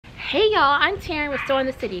Hey y'all, I'm Taryn with Sowing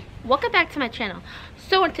the City. Welcome back to my channel.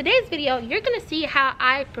 So in today's video, you're gonna see how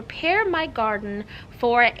I prepare my garden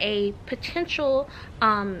for a potential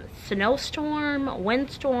snowstorm,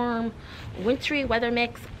 windstorm, wintry weather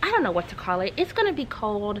mix. I don't know what to call it. It's gonna be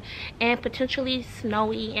cold and potentially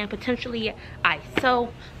snowy and potentially ice.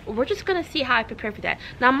 So we're just gonna see how I prepare for that.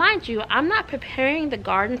 Now mind you, I'm not preparing the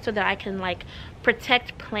garden so that I can like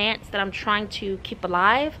protect plants that I'm trying to keep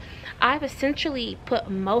alive. I've essentially put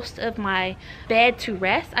most of my bed to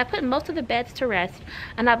rest. I put most of the beds to rest,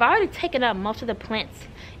 and I've already taken up most of the plants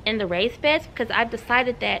in the raised beds because I've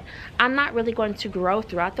decided that I'm not really going to grow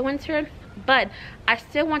throughout the winter, but I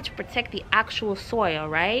still want to protect the actual soil,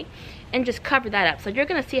 right? And just cover that up. So you're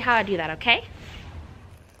gonna see how I do that, okay?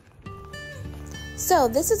 So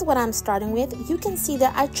this is what I'm starting with. You can see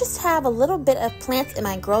that I just have a little bit of plants in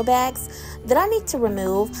my grow bags that I need to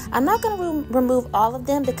remove. I'm not going to remove all of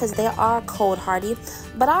them because they are cold hardy,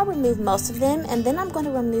 but I'll remove most of them, and then I'm going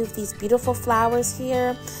to remove these beautiful flowers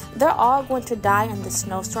here. They're all going to die in the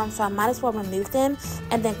snowstorm, so I might as well remove them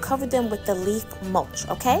and then cover them with the leaf mulch,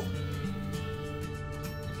 okay?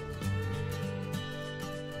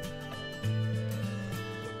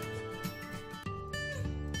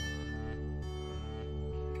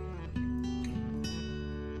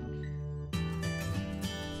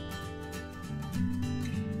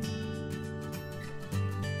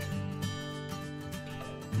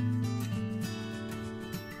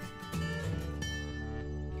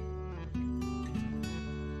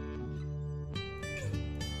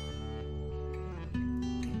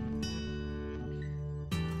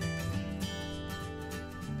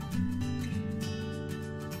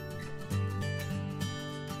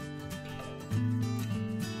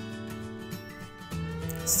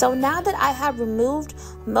 So now that I have removed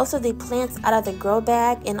most of the plants out of the grow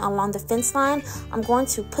bag and along the fence line, I'm going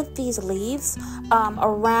to put these leaves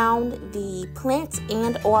around the plants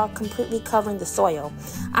and or completely covering the soil.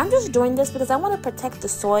 I'm just doing this because I want to protect the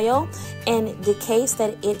soil in the case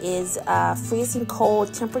that it is freezing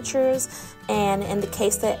cold temperatures and in the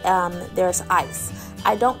case that there's ice.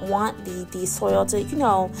 I don't want the soil to, you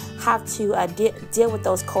know, have to deal with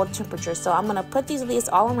those cold temperatures. So I'm going to put these leaves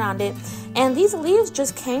all around it. And these leaves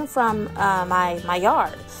just came from my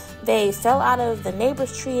yard. They fell out of the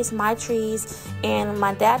neighbor's trees, my trees, and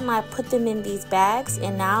my dad and I put them in these bags,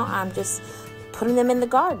 and now I'm just putting them in the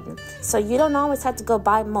garden. So you don't always have to go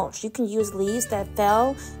buy mulch. You can use leaves that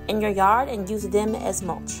fell in your yard and use them as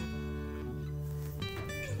mulch.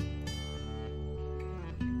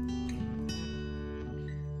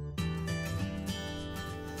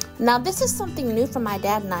 Now this is something new for my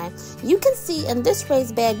dad and I. You can see in this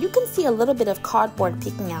raised bed, you can see a little bit of cardboard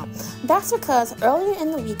peeking out. That's because earlier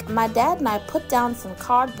in the week, my dad and I put down some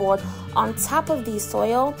cardboard on top of the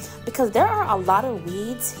soil because there are a lot of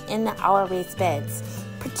weeds in our raised beds,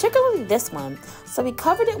 particularly this one. So we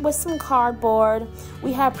covered it with some cardboard.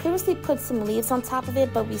 We had previously put some leaves on top of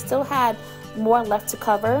it, but we still had more left to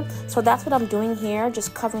cover. So that's what I'm doing here,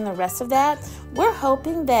 just covering the rest of that. We're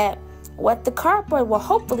hoping that what the cardboard will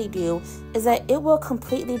hopefully do is that it will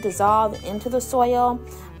completely dissolve into the soil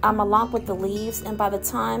along with the leaves, and by the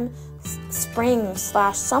time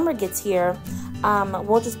spring/summer gets here,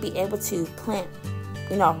 we'll just be able to plant,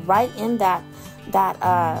 you know, right in that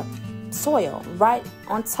soil, right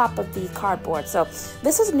on top of the cardboard. So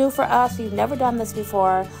this is new for us. We've never done this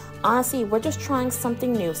before. Honestly, we're just trying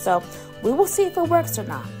something new. So we will see if it works or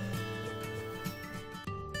not.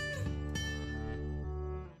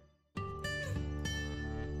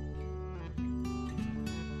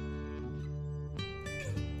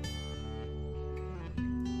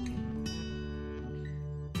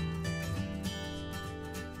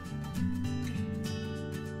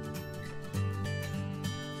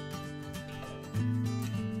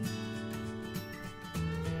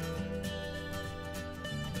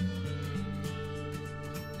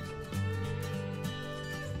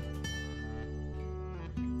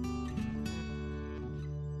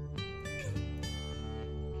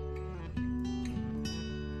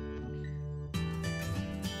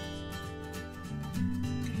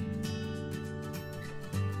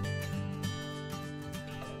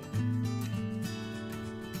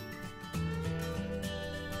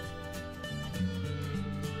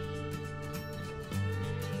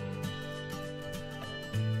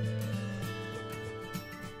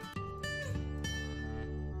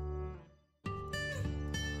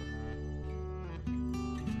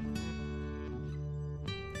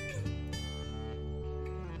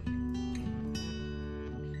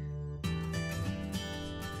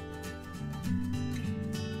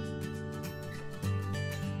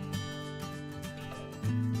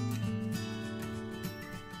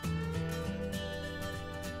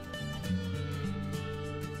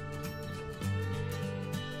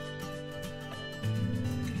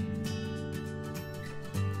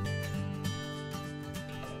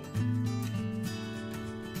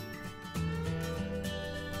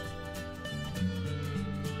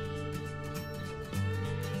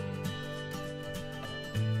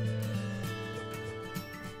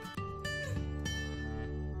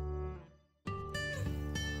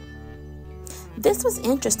 This was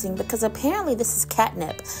interesting because apparently this is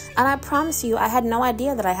catnip, and I promise you I had no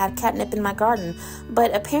idea that I had catnip in my garden,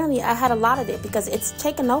 but apparently I had a lot of it because it's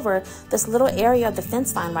taken over this little area of the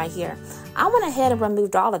fence line right here. I went ahead and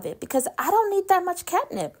removed all of it because I don't need that much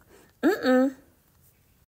catnip.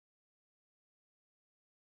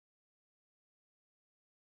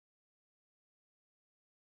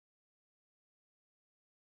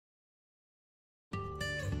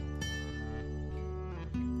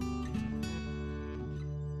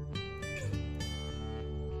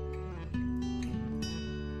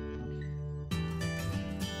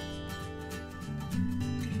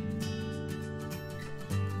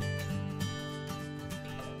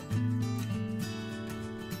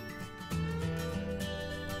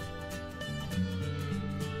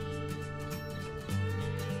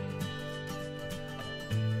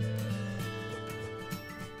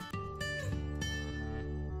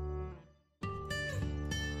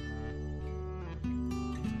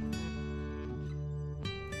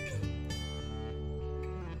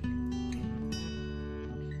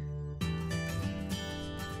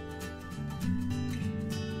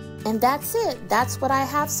 And that's it. That's what I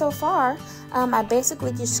have so far. I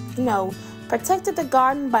basically just, protected the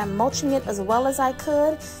garden by mulching it as well as I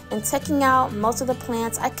could and taking out most of the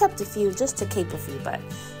plants. I kept a few just to keep a few, but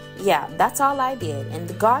yeah, that's all I did. And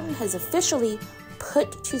the garden has officially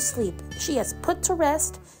put to sleep. She has put to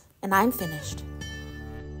rest, and I'm finished.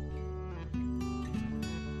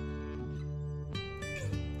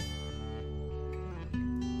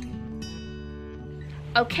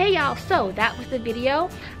 Okay, y'all, so that was the video.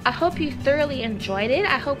 I hope you thoroughly enjoyed it.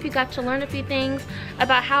 I hope you got to learn a few things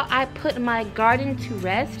about how I put my garden to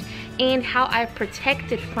rest and how I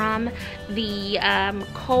protect it from the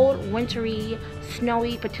cold, wintry,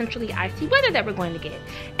 snowy, potentially icy weather that we're going to get.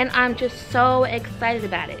 And I'm just so excited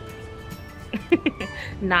about it.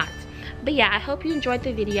 Not. But yeah, I hope you enjoyed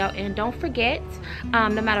the video, and don't forget, no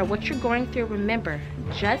matter what you're going through, remember,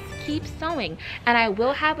 just keep sowing. And I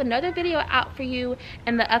will have another video out for you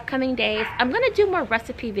in the upcoming days. I'm gonna do more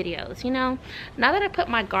recipe videos, now that I put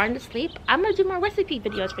my garden to sleep, I'm gonna do more recipe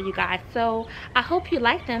videos for you guys. So I hope you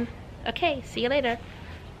like them. Okay, see you later.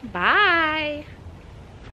 Bye.